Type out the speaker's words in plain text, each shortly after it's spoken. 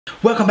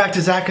Welcome back to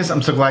Zackus.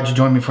 I'm so glad you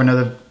joined me for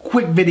another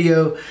quick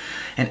video,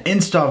 an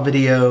install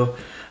video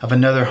of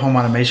another home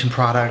automation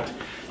product,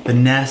 the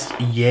Nest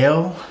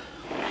Yale.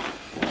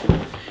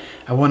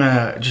 I want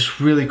to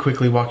just really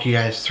quickly walk you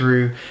guys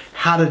through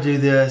how to do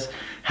this,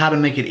 how to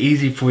make it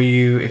easy for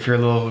you if you're a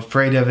little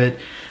afraid of it,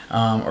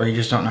 or you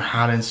just don't know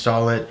how to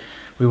install it.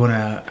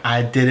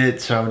 I did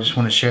it, so I just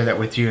want to share that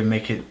with you and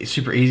make it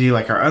super easy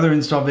like our other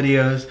install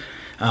videos.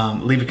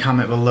 Leave a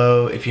comment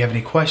below if you have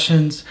any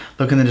questions.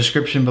 Look in the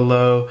description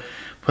below.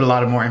 Put a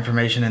lot of more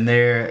information in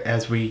there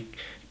as we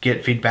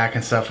get feedback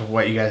and stuff of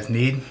what you guys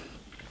need.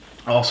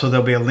 Also,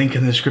 there'll be a link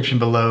in the description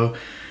below.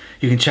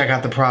 You can check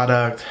out the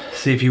product,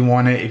 see if you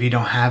want it, if you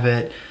don't have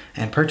it,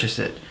 and purchase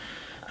it.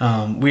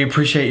 We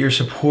appreciate your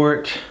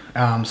support.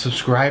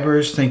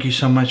 Subscribers, thank you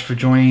so much for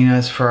joining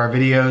us for our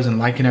videos and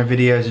liking our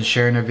videos and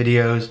sharing our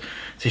videos.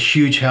 It's a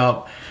huge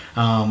help.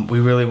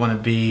 We really want to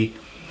be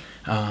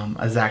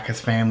a Zackus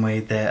family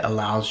that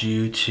allows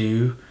you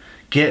to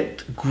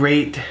get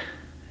great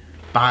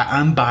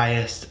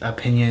unbiased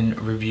opinion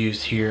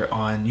reviews here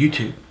on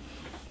YouTube.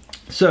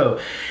 So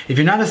if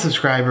you're not a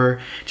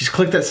subscriber, just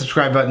click that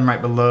subscribe button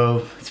right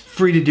below. It's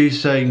free to do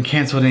so. You can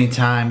cancel at any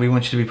time. We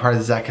want you to be part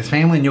of the Zackus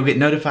family, and you'll get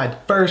notified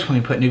first when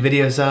we put new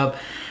videos up,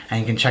 and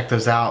you can check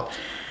those out.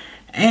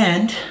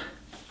 And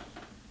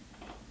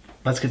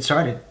let's get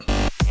started.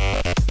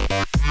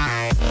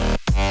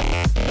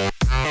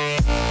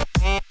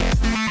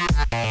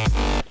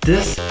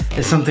 This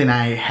is something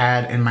I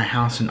had in my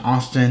house in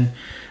Austin.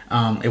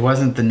 It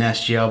wasn't the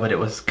Nest Yale, but it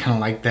was kind of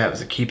like that. It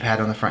was a keypad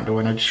on the front door,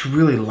 and I just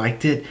really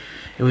liked it.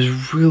 It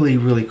was really,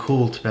 really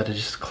cool to be able to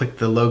just click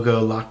the logo,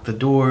 lock the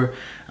door.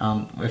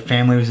 If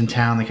family was in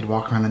town, they could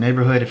walk around the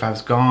neighborhood if I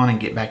was gone and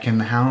get back in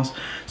the house.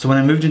 So when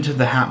I moved into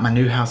my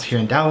new house here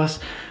in Dallas,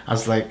 I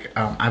was like,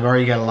 I've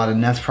already got a lot of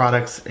Nest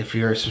products. If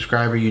you're a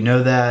subscriber, you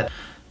know that.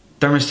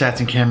 Thermostats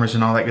and cameras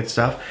and all that good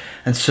stuff.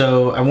 And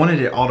so I wanted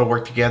it all to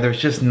work together.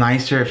 It's just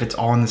nicer if it's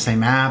all in the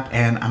same app,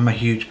 and I'm a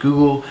huge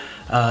Google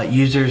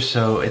user,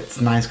 so it's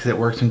nice because it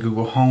works in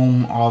Google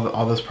Home.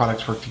 All those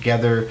products work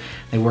together.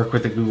 They work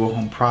with the Google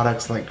Home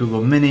products like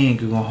Google Mini and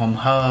Google Home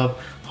Hub,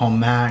 Home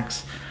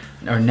Max,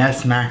 or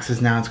Nest Max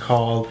is now it's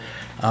called,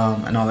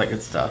 and all that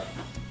good stuff.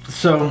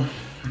 So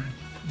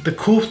the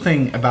cool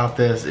thing about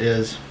this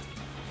is,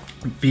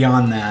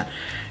 beyond that,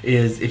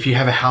 is if you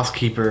have a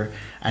housekeeper,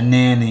 a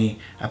nanny,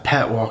 a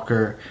pet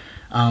walker,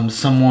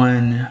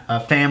 a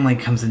family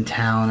comes in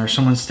town, or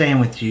someone's staying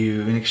with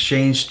you, an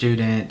exchange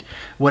student,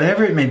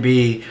 whatever it may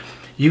be,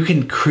 you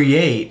can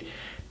create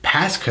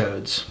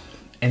passcodes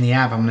in the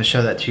app. I'm going to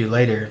show that to you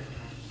later.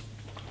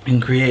 You can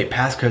create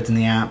passcodes in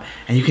the app,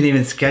 and you can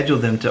even schedule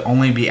them to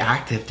only be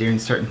active during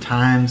certain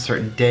times,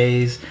 certain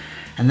days,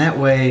 and that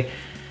way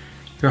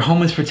your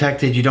home is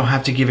protected. You don't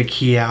have to give a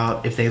key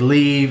out if they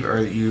leave,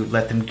 or you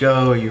let them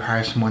go, or you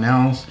hire someone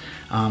else.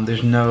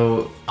 There's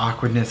no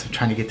awkwardness of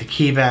trying to get the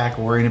key back,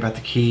 worrying about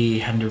the key,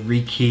 having to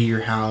rekey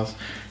your house.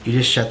 You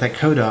just shut that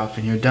code off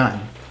and you're done.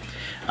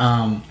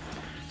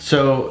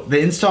 So the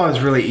install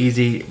is really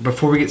easy.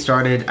 Before we get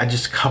started,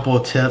 just a couple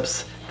of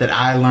tips that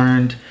I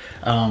learned.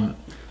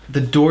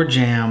 The door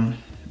jamb,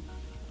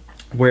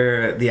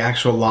 where the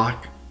actual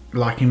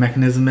locking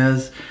mechanism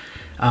is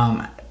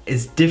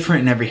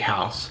different in every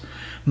house.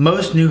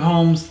 Most new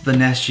homes, the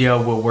Nest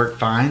Yale will work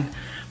fine,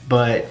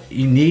 but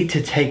you need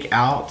to take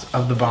out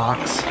of the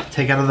box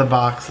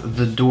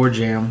the door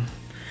jamb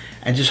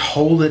and just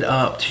hold it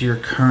up to your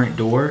current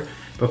door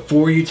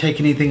before you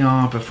take anything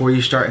off, before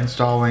you start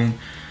installing.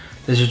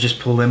 These are just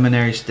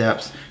preliminary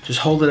steps. Just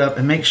hold it up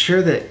and make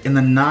sure that in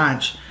the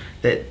notch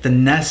that the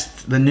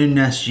new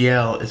Nest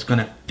Yale is going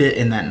to fit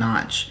in that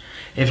notch.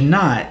 If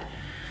not,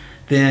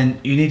 then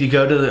you need to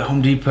go to the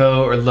Home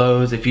Depot or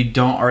Lowe's if you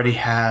don't already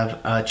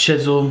have a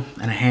chisel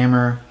and a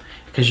hammer,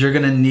 because you're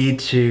going to need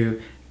to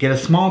get a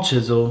small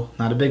chisel,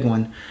 not a big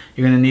one.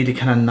 You're going to need to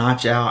kind of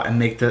notch out and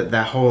make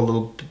that hole a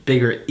little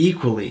bigger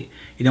equally.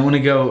 You don't want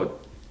to go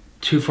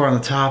too far on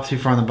the top, too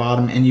far on the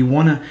bottom, and you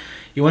want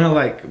to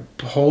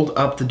like hold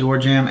up the door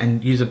jamb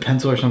and use a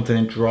pencil or something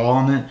and draw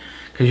on it,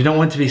 because you don't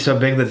want it to be so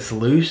big that it's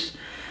loose,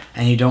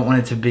 and you don't want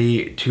it to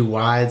be too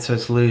wide so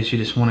it's loose. You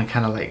just want to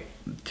kind of like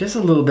just a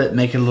little bit,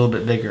 make it a little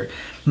bit bigger.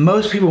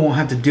 Most people won't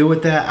have to deal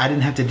with that. I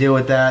didn't have to deal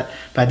with that,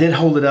 but I did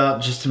hold it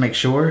up just to make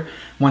sure.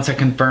 Once I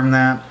confirmed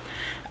that,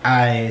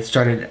 I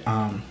started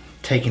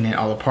taking it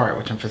all apart,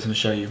 which I'm just going to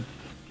show you.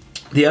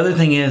 The other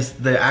thing is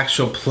the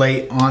actual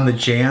plate on the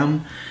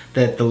jamb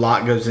that the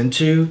lock goes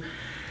into.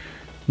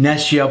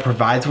 Nest Yale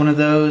provides one of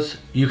those.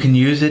 You can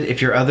use it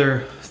if your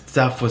other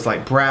stuff was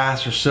like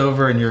brass or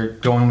silver and you're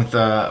going with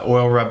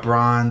oil rub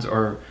bronze,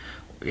 or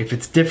if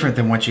it's different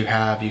than what you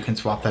have, you can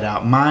swap that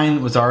out.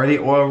 Mine was already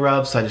oil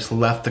rub, so I just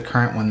left the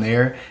current one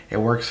there. It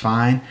works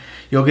fine.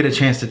 You'll get a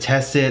chance to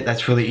test it.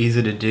 That's really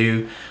easy to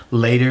do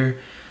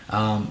later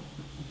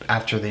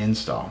after the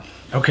install.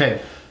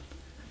 Okay,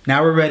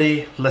 now we're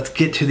ready. Let's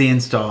get to the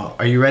install.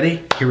 Are you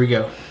ready? Here we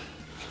go.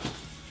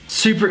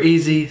 Super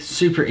easy,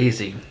 super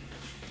easy.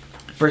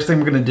 First thing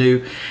we're gonna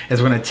do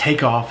is we're gonna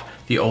take off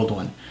the old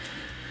one.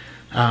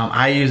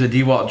 I use a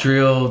DeWalt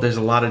drill. There's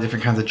a lot of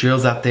different kinds of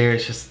drills out there.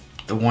 It's just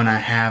the one I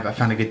have. I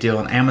found a good deal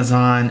on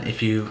Amazon.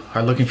 If you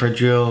are looking for a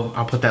drill,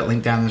 I'll put that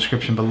link down in the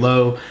description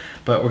below.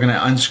 But we're gonna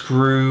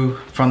unscrew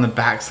from the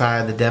back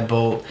side the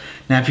deadbolt.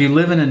 Now, if you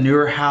live in a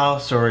newer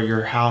house or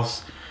your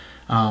house,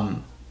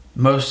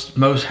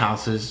 most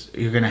houses,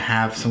 you're gonna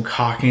have some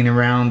caulking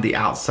around the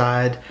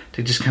outside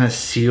to just kind of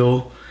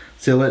seal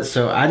it.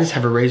 So I just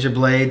have a razor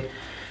blade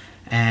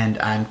and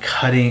I'm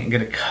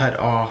gonna cut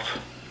off,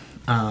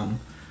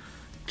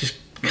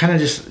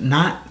 just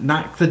not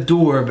knock the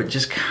door, but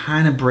just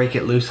kind of break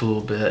it loose a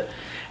little bit.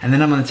 And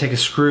then I'm gonna take a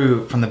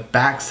screw from the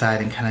back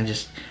side and kind of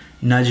just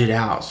nudge it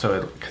out,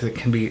 so because it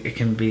can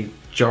be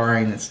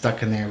jarring and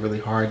stuck in there really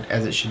hard,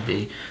 as it should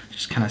be.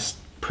 Just kind of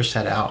push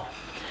that out.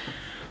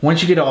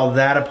 Once you get all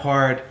that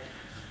apart,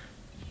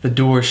 the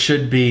door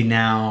should be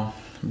now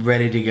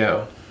ready to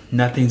go.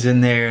 Nothing's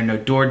in there, no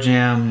door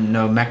jamb,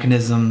 no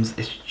mechanisms,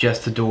 it's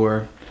just the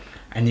door.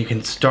 And you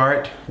can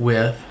start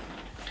with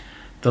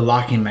the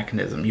locking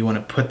mechanism. You want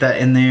to put that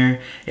in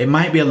there. It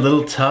might be a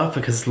little tough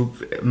because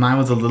mine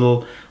was a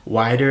little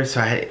wider,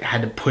 so I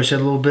had to push it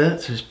a little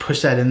bit. So just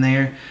push that in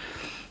there.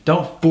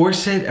 Don't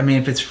force it. I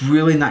mean, if it's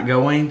really not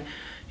going,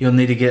 you'll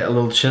need to get a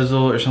little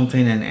chisel or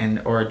something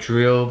or a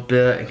drill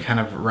bit and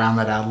kind of round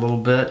that out a little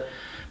bit.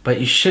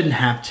 But you shouldn't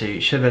have to. You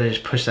should better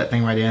just push that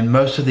thing right in.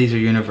 Most of these are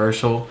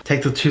universal.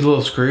 Take the 2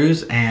 little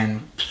screws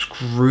and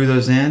screw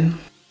those in.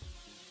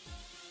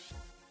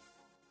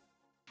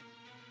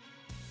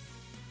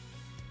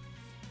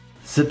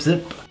 Zip,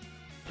 zip.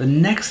 The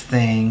next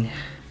thing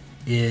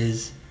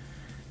is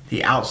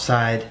the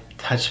outside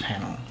touch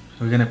panel.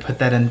 We're gonna put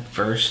that in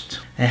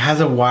first. It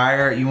has a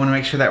wire. You wanna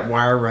make sure that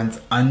wire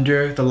runs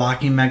under the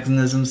locking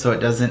mechanism so it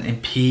doesn't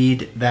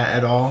impede that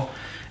at all.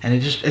 And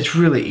it's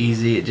really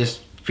easy. It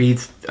just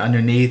feeds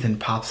underneath and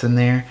pops in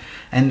there.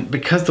 And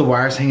because the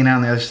wire's hanging out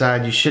on the other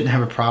side, you shouldn't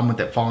have a problem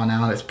with it falling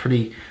out. It's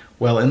pretty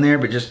well in there,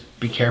 but just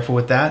be careful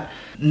with that.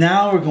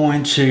 Now we're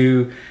going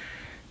to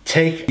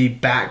take the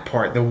back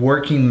part, the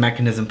working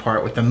mechanism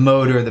part with the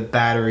motor, the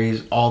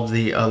batteries, all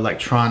the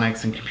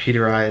electronics and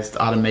computerized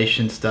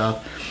automation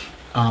stuff.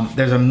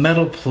 There's a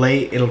metal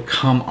plate. It'll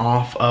come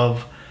off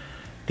of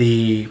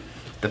the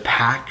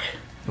pack.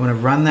 You want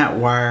to run that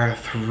wire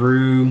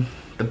through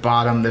the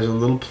bottom. There's a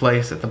little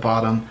place at the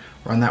bottom.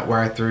 Run that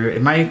wire through.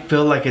 It might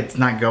feel like it's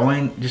not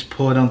going. Just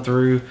pull it on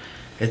through.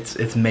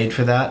 It's made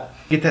for that.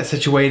 Get that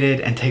situated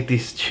and take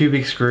these 2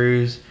 big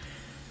screws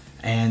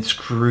and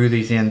screw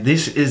these in.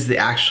 This is the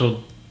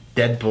actual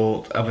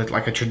deadbolt of it,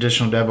 like a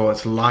traditional deadbolt.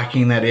 It's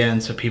locking that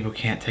in so people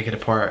can't take it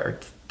apart or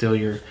steal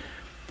your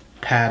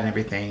pad and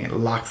everything. It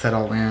locks that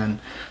all in.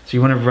 So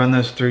you want to run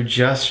those through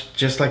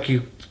just like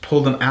you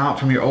pulled them out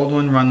from your old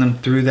one. Run them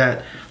through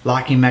that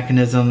locking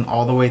mechanism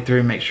all the way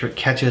through. Make sure it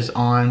catches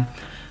on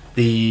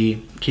the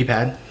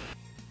keypad.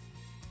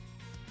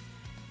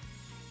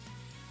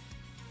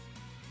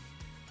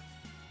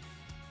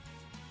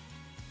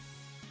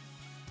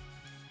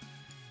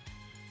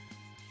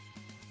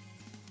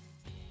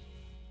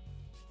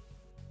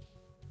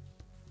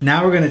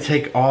 Now we're gonna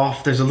take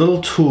off, there's a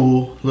little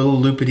tool, little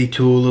loopity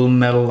tool, little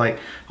metal, like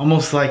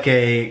almost like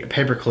a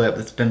paper clip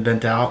that's been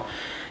bent out.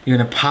 You're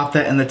gonna pop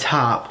that in the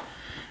top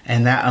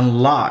and that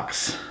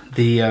unlocks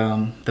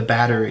the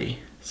battery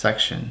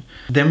section.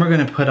 Then we're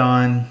gonna put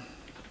on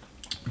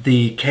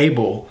the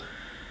cable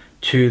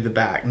to the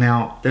back.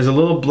 Now there's a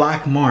little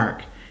black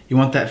mark. You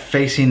want that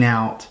facing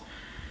out.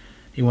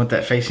 You want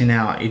that facing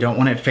out. You don't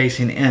want it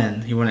facing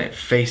in. You want it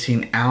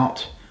facing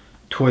out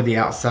toward the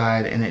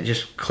outside, and it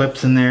just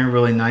clips in there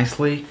really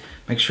nicely.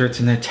 Make sure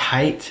it's in there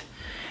tight.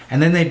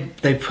 And then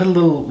they put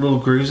little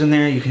grooves in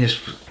there. You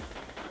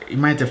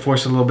might have to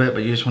force it a little bit,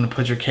 but you just want to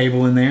put your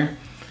cable in there,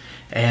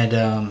 and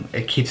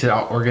it keeps it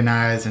all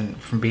organized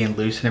and from being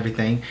loose and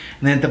everything.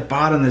 And then at the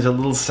bottom there's a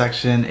little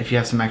section. If you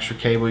have some extra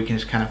cable, you can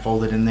just kind of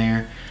fold it in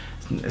there.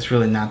 It's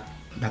really not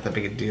that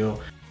big a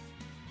deal.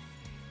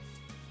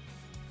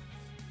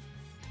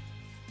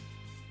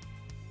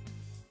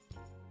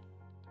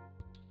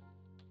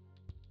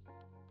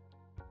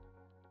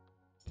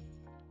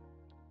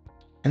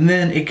 And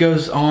then it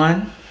goes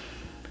on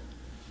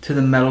to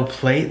the metal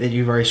plate that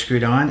you've already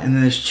screwed on. And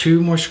then there's 2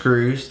 more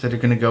screws that are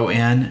gonna go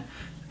in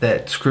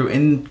that screw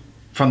in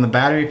from the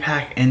battery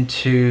pack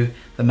into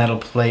the metal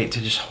plate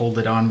to just hold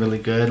it on really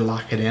good,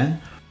 lock it in.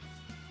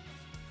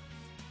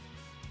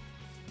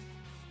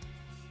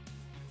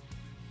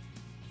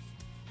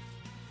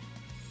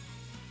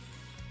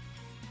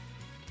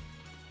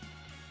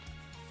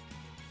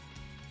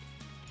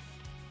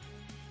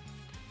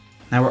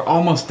 Now we're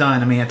almost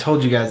done. I mean, I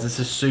told you guys this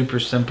is super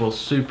simple,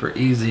 super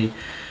easy.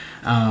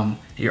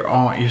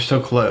 You're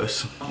so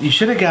close. You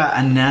should have got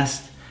a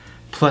Nest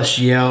plus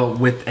Yale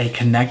with a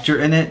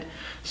connector in it.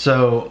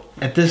 So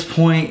at this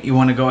point, you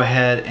want to go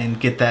ahead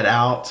and get that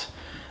out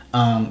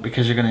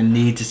because you're going to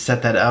need to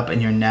set that up in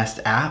your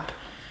Nest app.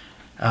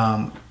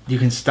 You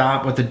can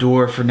stop with the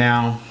door for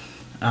now.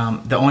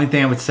 The only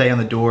thing I would say on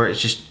the door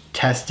is just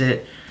test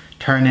it,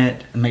 turn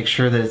it, and make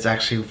sure that it's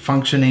actually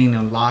functioning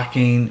and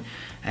locking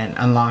and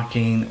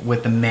unlocking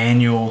with the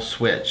manual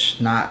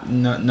switch,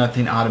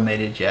 nothing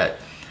automated yet.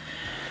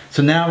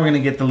 So now we're gonna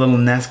get the little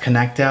Nest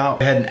Connect out.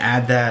 Go ahead and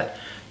add that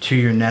to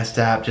your Nest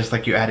app, just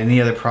like you add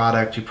any other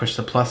product. You push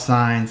the plus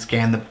sign,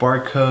 scan the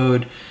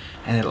barcode,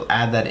 and it'll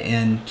add that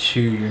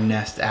into your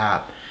Nest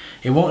app.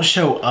 It won't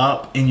show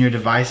up in your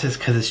devices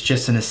because it's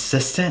just an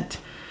assistant.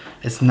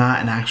 It's not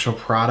an actual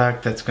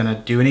product that's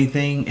gonna do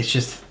anything. It's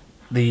just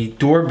the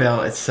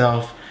doorbell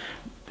itself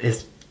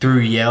is through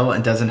Yale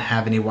and doesn't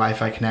have any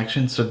Wi-Fi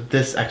connection. So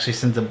this actually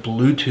sends a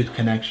Bluetooth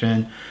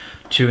connection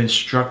to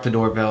instruct the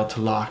doorbell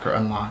to lock or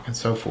unlock and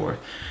so forth.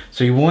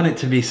 So you want it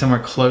to be somewhere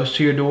close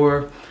to your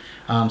door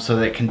so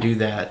that it can do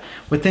that.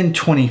 Within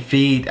 20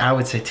 feet, I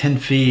would say 10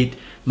 feet.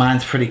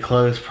 Mine's pretty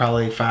close,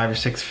 probably 5 or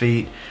 6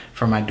 feet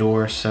from my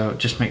door. So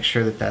just make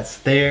sure that that's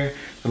there.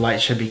 The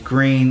light should be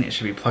green. It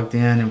should be plugged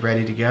in and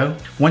ready to go.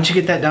 Once you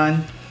get that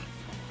done,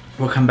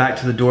 we'll come back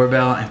to the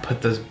doorbell and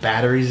put those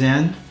batteries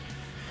in.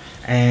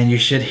 And you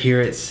should hear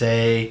it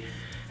say,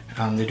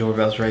 the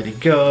doorbell's ready to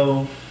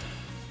go.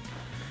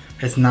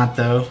 It's not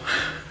though.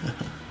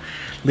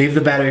 Leave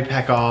the battery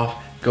pack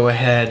off, go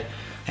ahead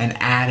and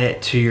add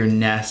it to your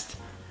Nest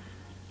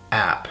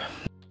app.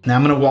 Now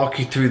I'm gonna walk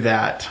you through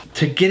that.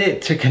 To get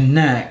it to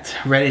connect,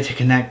 ready to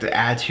connect, to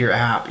add to your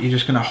app, you're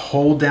just gonna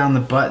hold down the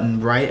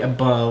button right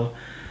above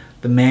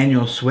the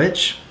manual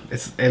switch.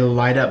 It'll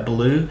light up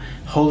blue.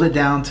 Hold it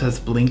down till it's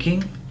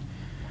blinking,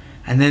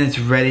 and then it's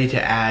ready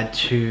to add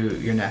to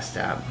your Nest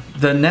app.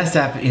 The Nest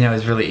app,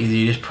 is really easy.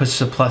 You just push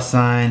the plus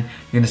sign,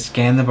 you're gonna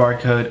scan the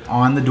barcode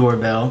on the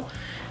doorbell.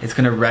 It's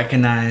gonna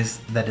recognize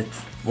that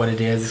it's what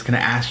it is. It's gonna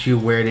ask you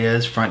where it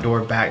is, front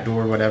door, back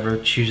door, whatever,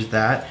 choose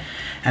that.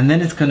 And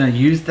then it's gonna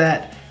use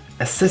that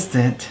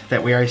assistant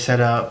that we already set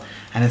up,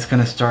 and it's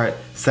gonna start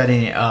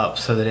setting it up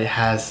so that it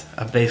has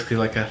basically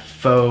like a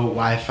faux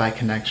Wi-Fi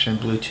connection,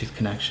 Bluetooth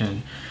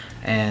connection,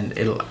 and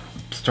it'll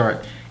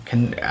start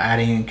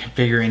adding and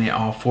configuring it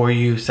all for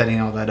you, setting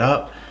all that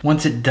up.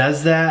 Once it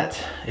does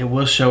that, it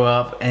will show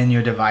up in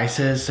your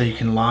devices, so you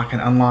can lock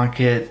and unlock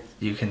it,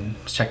 you can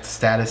check the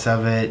status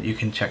of it, you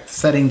can check the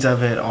settings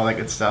of it, all that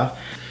good stuff.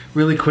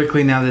 Really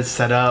quickly, now that it's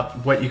set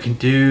up, what you can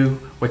do,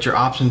 what your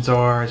options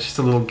are, it's just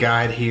a little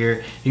guide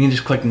here. You can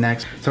just click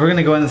next. So we're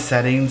gonna go into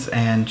settings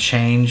and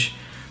change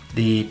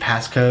the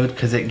passcode,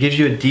 because it gives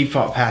you a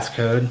default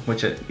passcode,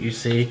 which you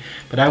see,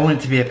 but I want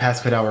it to be a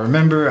passcode I'll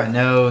remember. I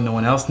know no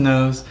one else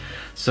knows.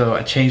 So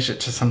I changed it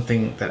to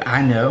something that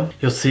I know.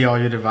 You'll see all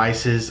your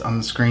devices on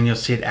the screen. You'll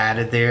see it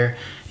added there.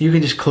 You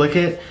can just click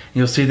it.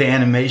 You'll see the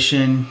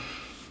animation.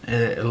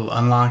 It'll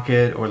unlock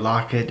it or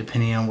lock it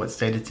depending on what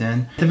state it's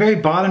in. At the very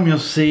bottom, you'll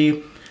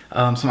see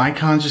some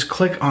icons. Just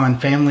click on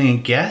family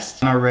and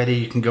guest. Already,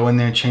 you can go in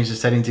there and change the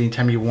settings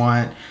anytime you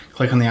want.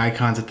 Click on the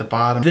icons at the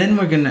bottom. Then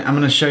I'm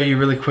gonna show you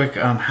really quick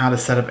how to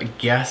set up a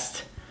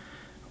guest.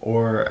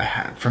 Or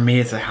for me,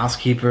 it's a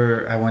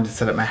housekeeper. I wanted to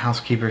set up my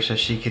housekeeper so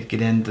she could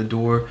get in the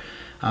door.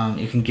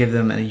 You can give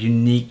them a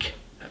unique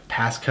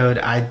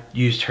passcode. I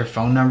used her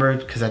phone number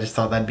because I just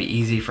thought that'd be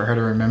easy for her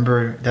to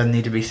remember. It doesn't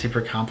need to be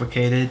super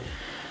complicated.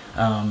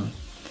 And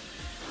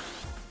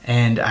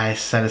I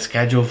set a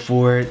schedule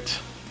for it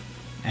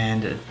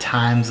and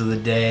times of the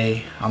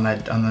day on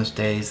those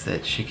days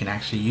that she can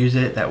actually use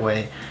it. That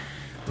way,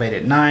 late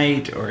at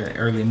night or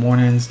early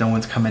mornings, no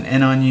one's coming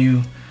in on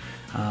you.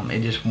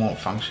 It just won't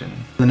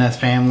function. The Nest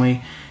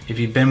family, if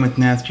you've been with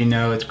Nest, you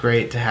know it's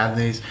great to have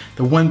these.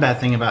 The one bad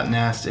thing about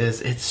Nest is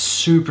it's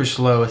super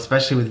slow,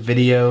 especially with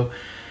video.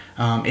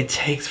 It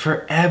takes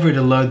forever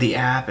to load the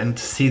app and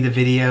to see the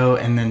video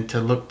and then to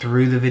look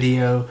through the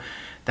video.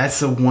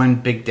 That's the one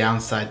big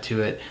downside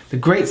to it. The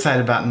great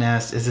side about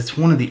Nest is it's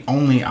one of the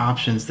only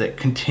options that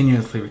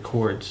continuously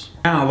records.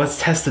 Now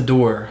let's test the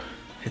door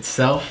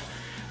itself.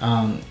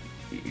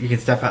 You can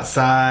step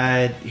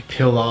outside, you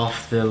peel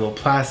off the little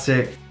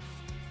plastic.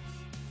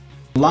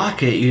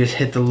 Lock it, you just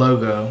hit the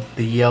logo,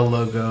 the Yale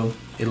logo,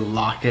 it'll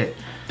lock it.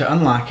 To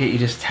unlock it, you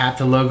just tap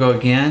the logo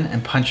again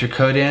and punch your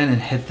code in and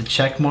hit the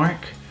check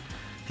mark,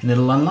 and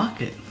it'll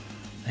unlock it,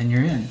 and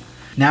you're in.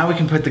 Now we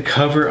can put the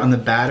cover on the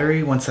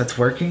battery. Once that's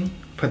working,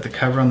 put the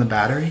cover on the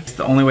battery. It's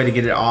the only way to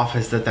get it off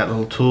is that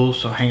little tool,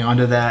 so hang on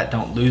to that,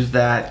 don't lose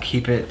that,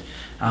 keep it.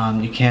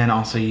 You can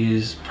also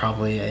use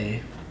probably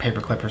a paper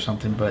clip or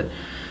something, but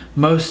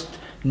most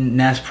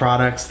Nest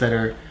products that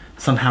are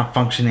somehow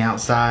functioning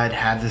outside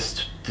have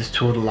this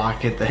tool to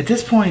lock it. At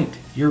this point,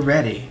 you're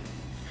ready.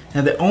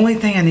 Now the only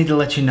thing I need to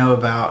let you know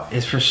about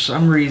is, for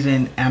some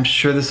reason, and I'm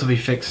sure this will be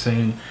fixed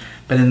soon,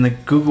 but in the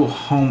Google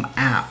Home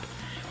app,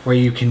 where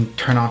you can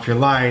turn off your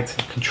lights,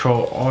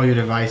 control all your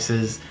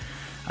devices,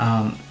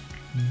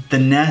 the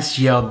Nest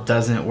Yale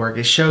doesn't work.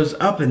 It shows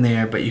up in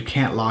there, but you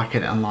can't lock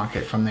it and unlock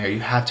it from there. You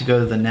have to go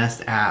to the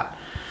Nest app.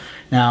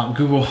 Now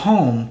Google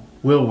Home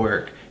will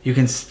work. You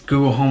can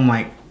Google Home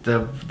like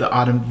the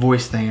auto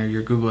voice thing or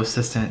your Google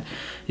Assistant.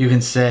 You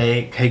can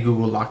say, hey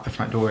Google, lock the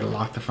front door, to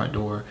lock the front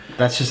door.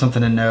 That's just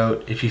something to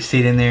note. If you see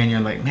it in there and you're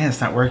like, man,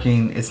 it's not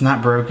working, it's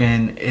not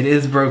broken. It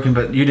is broken,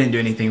 but you didn't do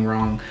anything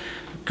wrong.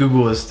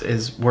 Google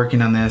is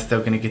working on this.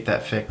 They're gonna get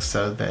that fixed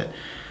so that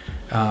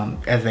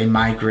as they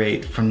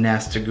migrate from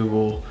Nest to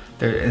Google.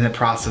 They're in the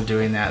process of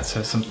doing that,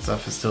 so some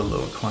stuff is still a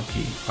little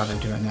clunky while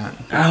they're doing that.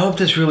 I hope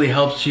this really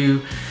helps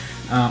you.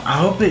 I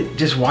hope it,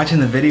 just watching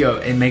the video,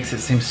 it makes it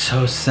seem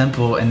so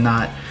simple and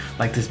not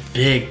like this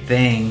big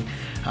thing,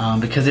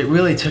 because it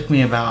really took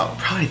me about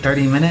probably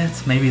 30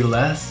 minutes, maybe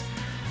less.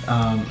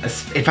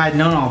 If I'd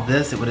known all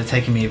this, it would have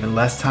taken me even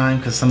less time,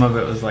 because some of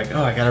it was like,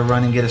 oh, I gotta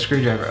run and get a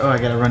screwdriver. Oh, I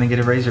gotta run and get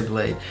a razor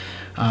blade.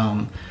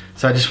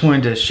 So I just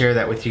wanted to share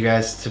that with you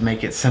guys to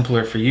make it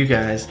simpler for you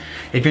guys.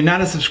 If you're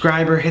not a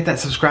subscriber, hit that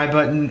subscribe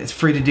button. It's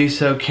free to do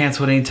so.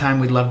 Cancel at any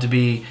time. We'd love to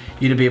be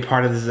you to be a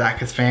part of the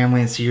Zackus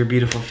family and see your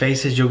beautiful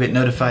faces. You'll get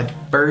notified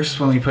first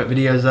when we put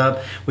videos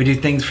up. We do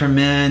things for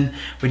men.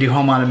 We do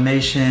home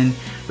automation.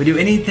 We do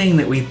anything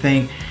that we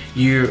think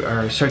you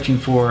are searching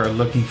for or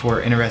looking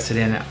for, interested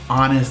in, an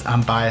honest,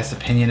 unbiased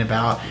opinion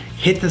about.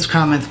 Hit those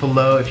comments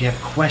below if you have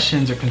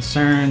questions or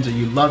concerns, or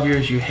you love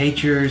yours, you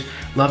hate yours.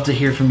 Love to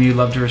hear from you.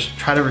 Love to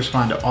try to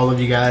respond to all of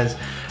you guys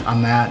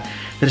on that.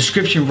 The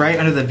description right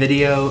under the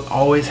video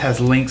always has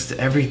links to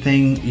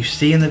everything you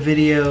see in the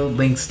video,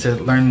 links to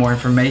learn more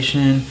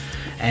information,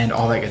 and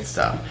all that good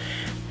stuff.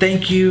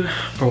 Thank you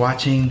for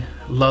watching.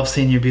 Love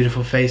seeing your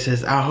beautiful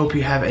faces. I hope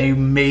you have an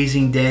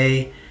amazing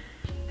day,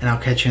 and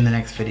I'll catch you in the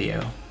next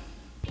video.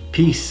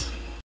 Peace.